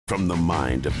from the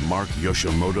mind of Mark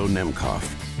Yoshimoto Nemkov.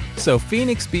 So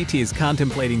PhoenixBT is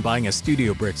contemplating buying a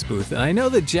StudioBricks booth, and I know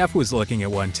that Jeff was looking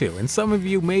at one too. And some of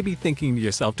you may be thinking to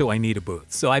yourself, do I need a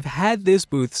booth? So I've had this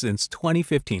booth since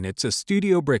 2015. It's a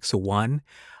StudioBricks 1.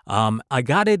 I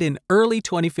got it in early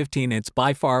 2015. It's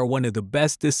by far one of the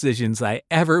best decisions I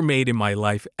ever made in my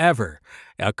life, ever.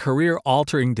 A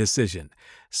career-altering decision.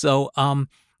 So,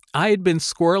 I had been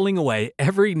squirreling away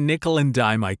every nickel and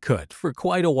dime I could for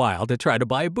quite a while to try to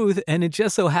buy a booth, and it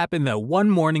just so happened that one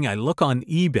morning I look on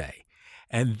eBay,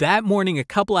 and that morning, a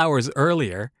couple hours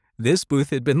earlier, this booth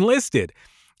had been listed.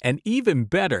 And even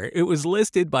better, it was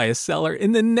listed by a seller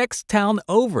in the next town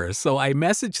over. So I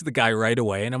messaged the guy right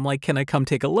away, and I'm like, can I come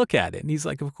take a look at it? And he's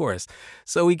like, of course.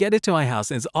 So we get it to my house,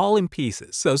 and it's all in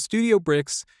pieces. So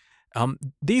StudioBricks,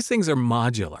 these things are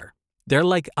modular. They're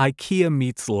like IKEA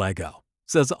meets Lego.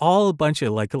 So it's all a bunch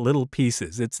of like little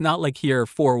pieces. It's not like here are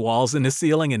 4 walls and a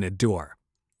ceiling and a door.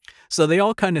 So they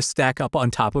all kind of stack up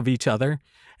on top of each other,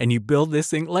 and you build this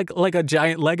thing like a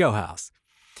giant Lego house.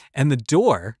 And the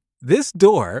door, this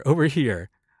door over here,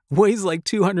 weighs like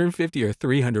 250 or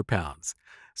 300 pounds.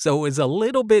 So it was a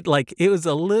little bit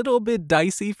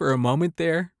dicey for a moment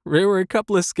there. There were a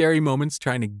couple of scary moments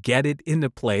trying to get it into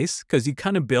place because you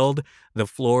kind of build the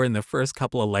floor in the first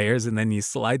couple of layers and then you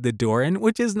slide the door in,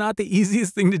 which is not the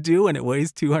easiest thing to do, and it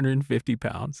weighs 250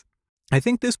 pounds. I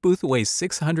think this booth weighs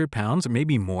 600 pounds or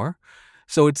maybe more.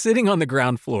 So it's sitting on the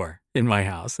ground floor in my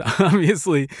house,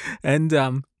 obviously.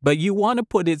 And but you want to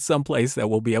put it someplace that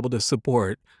will be able to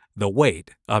support the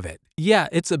weight of it. Yeah,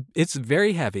 it's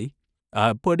very heavy.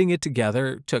 Putting it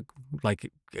together took like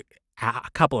a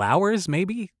couple hours,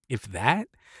 maybe, if that.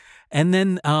 And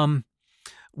then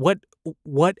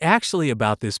what actually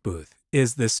about this booth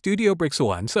is the StudioBricks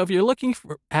 1. So if you're looking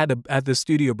at the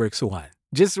StudioBricks 1,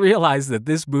 just realize that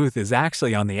this booth is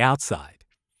actually on the outside.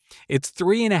 It's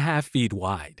 3.5 feet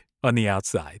wide on the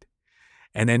outside,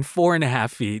 and then 4.5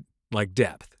 feet like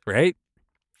depth, right?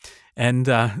 And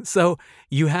so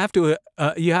you have to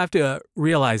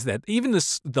realize that even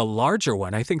the larger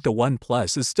one, I think the 1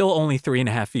 Plus, is still only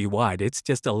 3.5 feet wide. It's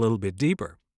just a little bit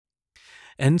deeper.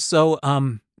 And so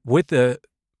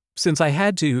since I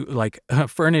had to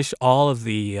furnish all of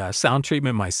the sound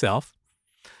treatment myself,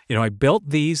 I built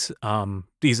these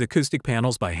acoustic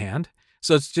panels by hand.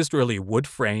 So it's just really wood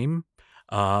frame,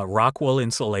 rock wool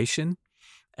insulation,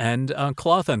 and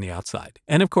cloth on the outside.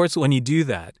 And of course, when you do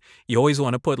that, you always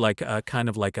want to put like a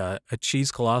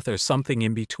cheesecloth or something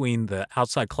in between the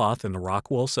outside cloth and the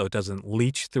rock wool so it doesn't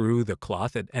leach through the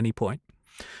cloth at any point.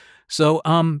 So,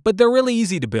 but they're really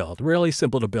easy to build, really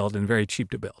simple to build, and very cheap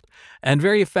to build, and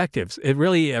very effective. It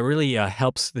really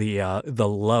helps the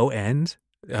low end,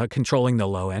 controlling the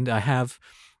low end. I have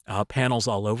panels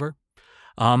all over.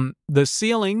 The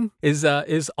ceiling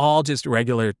is all just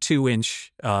regular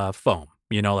 2-inch foam.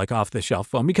 Like off-the-shelf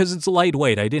foam, because it's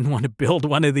lightweight. I didn't want to build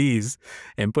one of these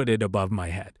and put it above my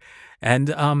head. And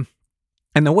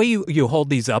the way you hold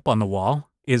these up on the wall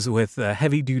is with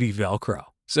heavy-duty Velcro.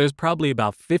 So there's probably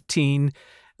about 15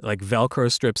 like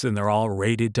Velcro strips, and they're all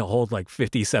rated to hold like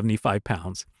 50, 75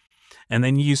 pounds. And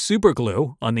then you use super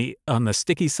glue on the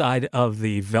sticky side of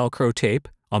the Velcro tape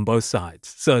on both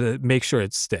sides, so to make sure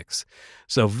it sticks.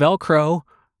 So Velcro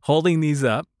holding these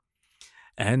up,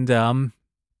 and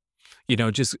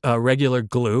just regular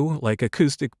glue, like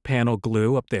acoustic panel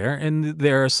glue up there. And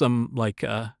there are some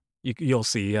you'll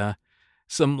see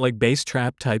some like bass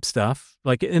trap type stuff.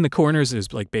 Like in the corners,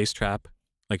 there's like bass trap,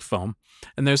 like foam.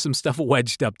 And there's some stuff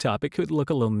wedged up top. It could look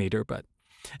a little neater,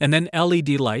 and then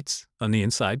LED lights on the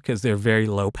inside because they're very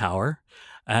low power.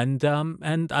 And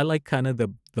I like kind of the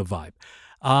vibe.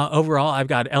 Overall, I've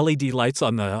got LED lights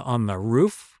on the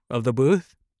roof of the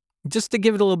booth, just to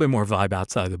give it a little bit more vibe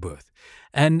outside the booth.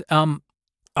 And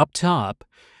up top,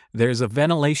 there's a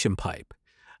ventilation pipe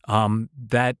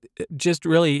that just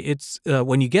really, it's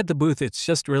when you get the booth, it's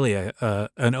just really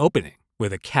an opening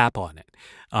with a cap on it.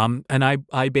 And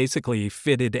I basically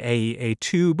fitted a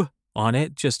tube on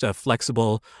it, just a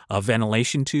flexible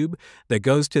ventilation tube that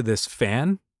goes to this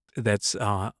fan that's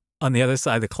on the other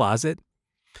side of the closet.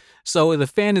 So the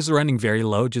fan is running very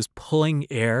low, just pulling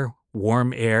air,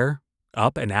 warm air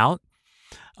up and out.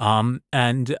 And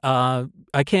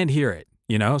I can't hear it,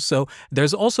 So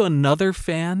there's also another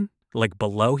fan like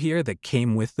below here that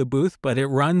came with the booth, but it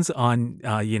runs on,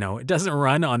 it doesn't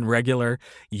run on regular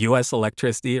US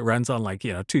electricity. It runs on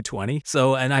 220.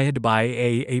 So, and I had to buy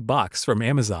a box from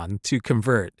Amazon to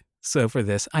convert. So for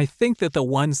this, I think that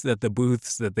the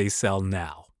booths that they sell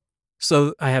now.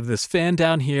 So I have this fan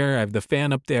down here. I have the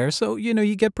fan up there. So,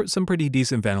 you get some pretty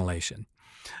decent ventilation.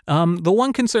 The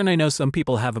one concern I know some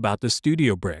people have about the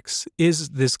StudioBricks is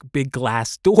this big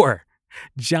glass door,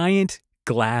 giant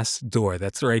glass door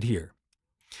that's right here.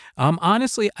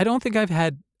 Honestly, I don't think I've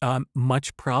had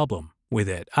much problem with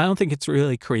it. I don't think it's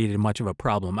really created much of a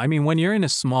problem. I mean, when you're in a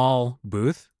small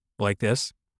booth like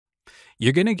this,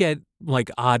 you're going to get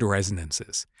like odd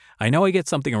resonances. I know I get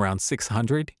something around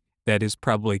 600 that is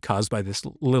probably caused by this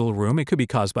little room. It could be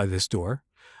caused by this door,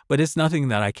 but it's nothing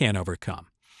that I can't overcome.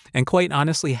 And quite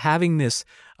honestly, having this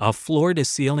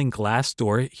floor-to-ceiling glass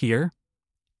door here,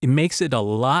 it makes it a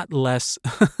lot less,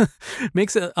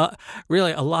 makes it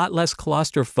really a lot less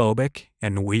claustrophobic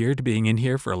and weird being in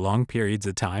here for long periods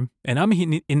of time. And I'm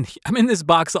in this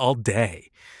box all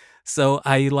day, so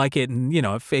I like it. And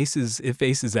it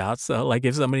faces out. So like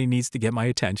if somebody needs to get my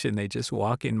attention, they just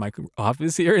walk in my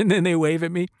office here and then they wave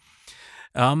at me.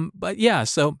 But yeah,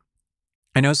 so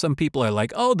I know some people are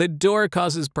like, oh, the door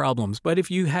causes problems. But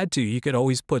if you had to, you could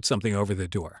always put something over the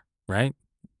door, right?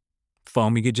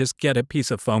 Foam, you could just get a piece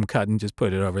of foam cut and just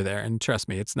put it over there. And trust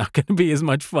me, it's not going to be as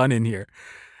much fun in here.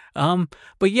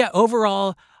 But yeah,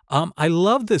 overall, I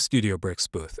love the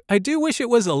StudioBricks booth. I do wish it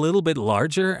was a little bit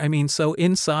larger. I mean, so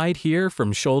inside here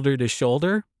from shoulder to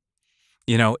shoulder,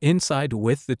 inside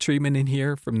with the treatment in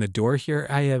here from the door here,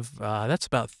 I have, that's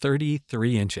about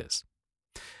 33 inches.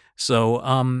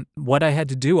 So what I had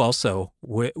to do also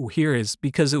here is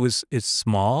because it's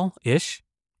small-ish,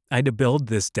 I had to build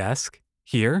this desk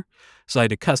here. So I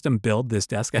had to custom build this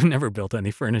desk. I've never built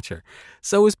any furniture.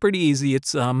 So it was pretty easy.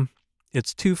 It's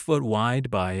 2 foot wide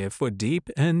by a foot deep,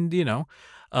 and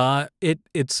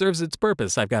it serves its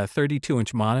purpose. I've got a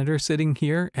 32-inch monitor sitting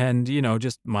here, and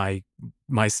just my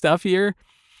stuff here.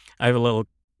 I have a little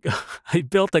I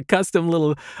built a custom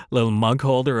little mug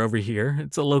holder over here.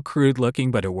 It's a little crude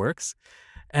looking, but it works.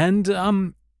 And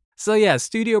so yeah,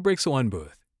 StudioBricks One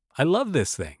booth. I love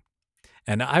this thing.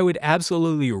 And I would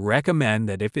absolutely recommend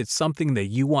that if it's something that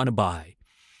you want to buy,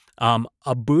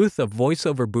 a booth, a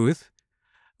voiceover booth,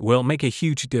 will make a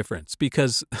huge difference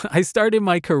because I started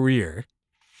my career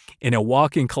in a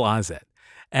walk-in closet.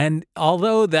 And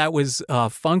although that was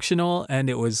functional and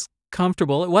it was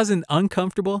comfortable, it wasn't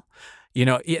uncomfortable,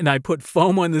 and I put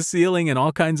foam on the ceiling and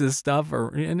all kinds of stuff,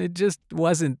 and it just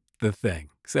wasn't the thing.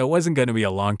 So it wasn't going to be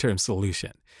a long-term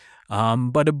solution.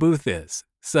 But a booth is.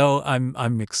 So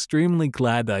I'm extremely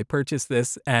glad that I purchased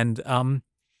this, and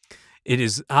it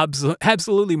is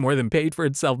absolutely more than paid for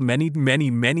itself many,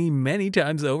 many, many, many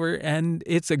times over, and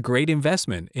it's a great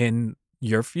investment in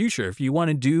your future. If you want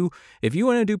to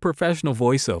do professional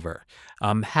voiceover,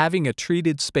 having a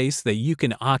treated space that you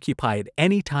can occupy at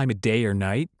any time of day or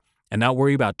night, and not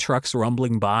worry about trucks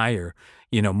rumbling by or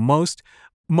most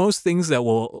things that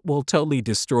will totally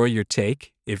destroy your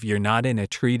take if you're not in a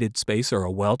treated space or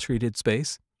a well-treated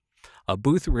space. A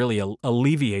booth really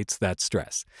alleviates that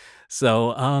stress.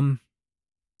 So,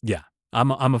 yeah, I'm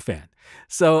a fan.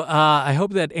 So I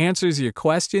hope that answers your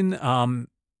question.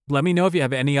 Let me know if you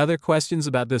have any other questions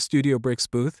about the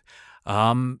StudioBricks booth.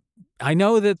 I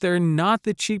know that they're not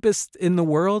the cheapest in the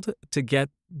world to get,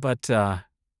 but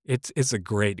it's a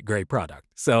great product.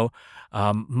 So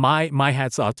my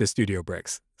hat's off to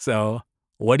StudioBricks. So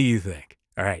what do you think?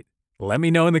 All right, let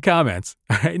me know in the comments.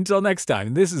 All right, until next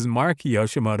time, this is Mark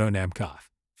Yoshimoto Nemcoff,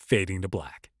 fading to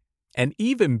black. And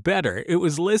even better, it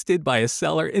was listed by a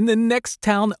seller in the next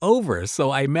town over.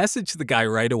 So I messaged the guy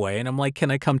right away and I'm like,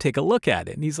 can I come take a look at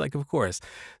it? And he's like, of course.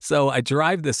 So I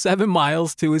drive the 7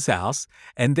 miles to his house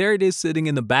and there it is sitting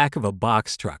in the back of a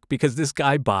box truck because this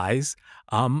guy buys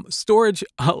storage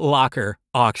locker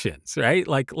auctions, right?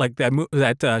 Like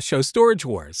that show Storage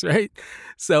Wars, right?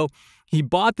 So he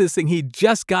bought this thing. He'd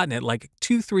just gotten it like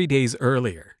 2-3 days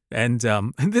earlier. And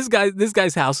this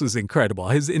guy's house was incredible.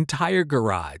 His entire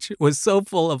garage was so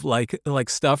full of like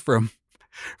stuff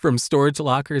from storage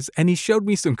lockers, and he showed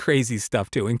me some crazy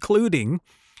stuff too, including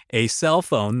a cell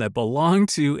phone that belonged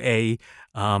to a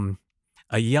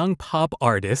young pop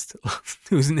artist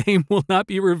whose name will not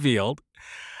be revealed.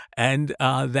 And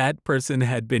that person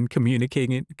had been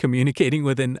communicating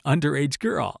with an underage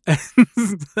girl.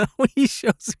 So he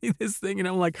shows me this thing, and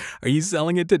I'm like, "Are you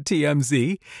selling it to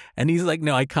TMZ?" And he's like,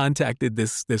 "No, I contacted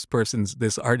this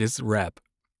artist's rep,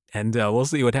 and we'll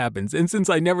see what happens." And since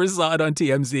I never saw it on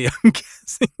TMZ, I'm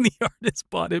guessing the artist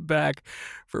bought it back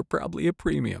for probably a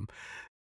premium.